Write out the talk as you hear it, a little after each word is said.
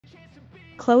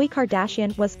Khloe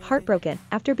Kardashian was heartbroken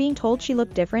after being told she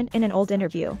looked different in an old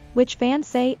interview, which fans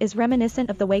say is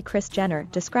reminiscent of the way Kris Jenner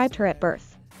described her at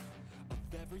birth.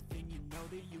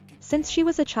 Since she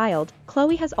was a child,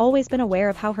 Khloe has always been aware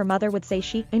of how her mother would say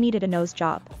she needed a nose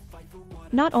job.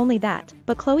 Not only that,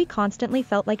 but Khloe constantly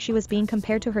felt like she was being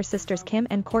compared to her sisters Kim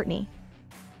and Kourtney.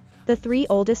 The three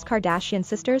oldest Kardashian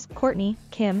sisters, Kourtney,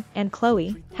 Kim, and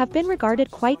Khloé, have been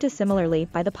regarded quite dissimilarly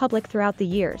by the public throughout the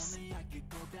years.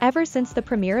 Ever since the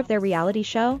premiere of their reality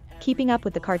show, Keeping Up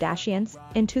with the Kardashians,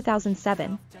 in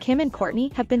 2007, Kim and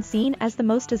Kourtney have been seen as the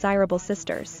most desirable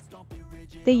sisters.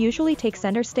 They usually take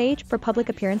center stage for public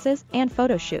appearances and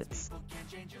photo shoots.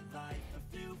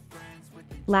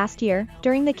 Last year,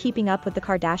 during the Keeping Up with the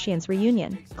Kardashians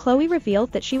reunion, Khloé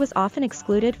revealed that she was often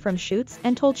excluded from shoots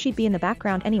and told she'd be in the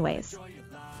background anyways.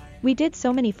 "We did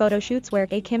so many photo shoots where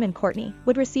Kim and Kourtney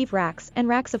would receive racks and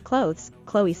racks of clothes,"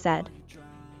 Khloé said.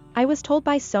 "I was told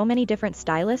by so many different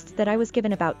stylists that I was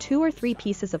given about 2 or 3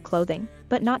 pieces of clothing,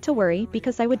 but not to worry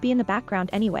because I would be in the background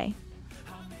anyway."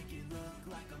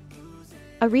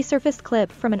 A resurfaced clip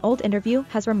from an old interview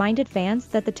has reminded fans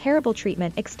that the terrible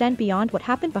treatment extended beyond what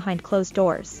happened behind closed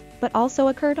doors, but also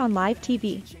occurred on live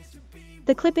TV.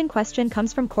 The clip in question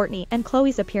comes from Kourtney and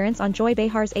Khloé's appearance on Joy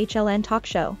Behar's HLN talk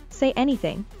show, Say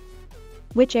Anything,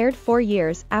 which aired 4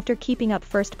 years after Keeping Up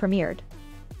first premiered.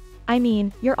 "I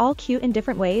mean, you're all cute in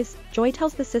different ways," Joy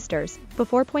tells the sisters,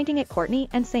 before pointing at Kourtney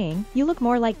and saying, "You look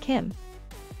more like Kim."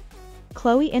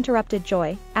 Khloé interrupted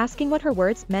Joy, asking what her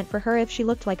words meant for her if she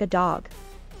looked like a dog.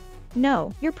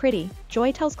 "No, you're pretty,"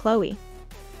 Joy tells Khloé.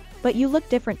 "But you look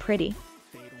different pretty."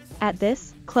 At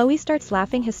this, Khloé starts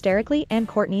laughing hysterically and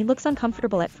Kourtney looks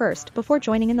uncomfortable at first before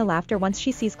joining in the laughter once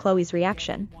she sees Khloé's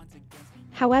reaction.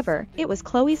 However, it was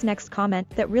Khloé's next comment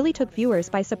that really took viewers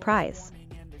by surprise.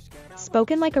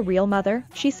 "Spoken like a real mother,"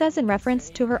 she says in reference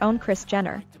to her own Kris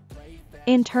Jenner.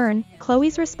 In turn,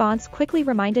 Khloé's response quickly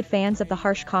reminded fans of the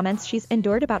harsh comments she's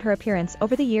endured about her appearance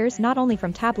over the years, not only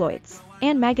from tabloids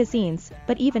and magazines,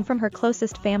 but even from her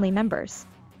closest family members.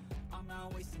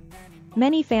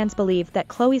 Many fans believe that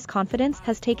Khloé's confidence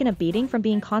has taken a beating from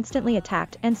being constantly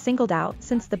attacked and singled out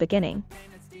since the beginning.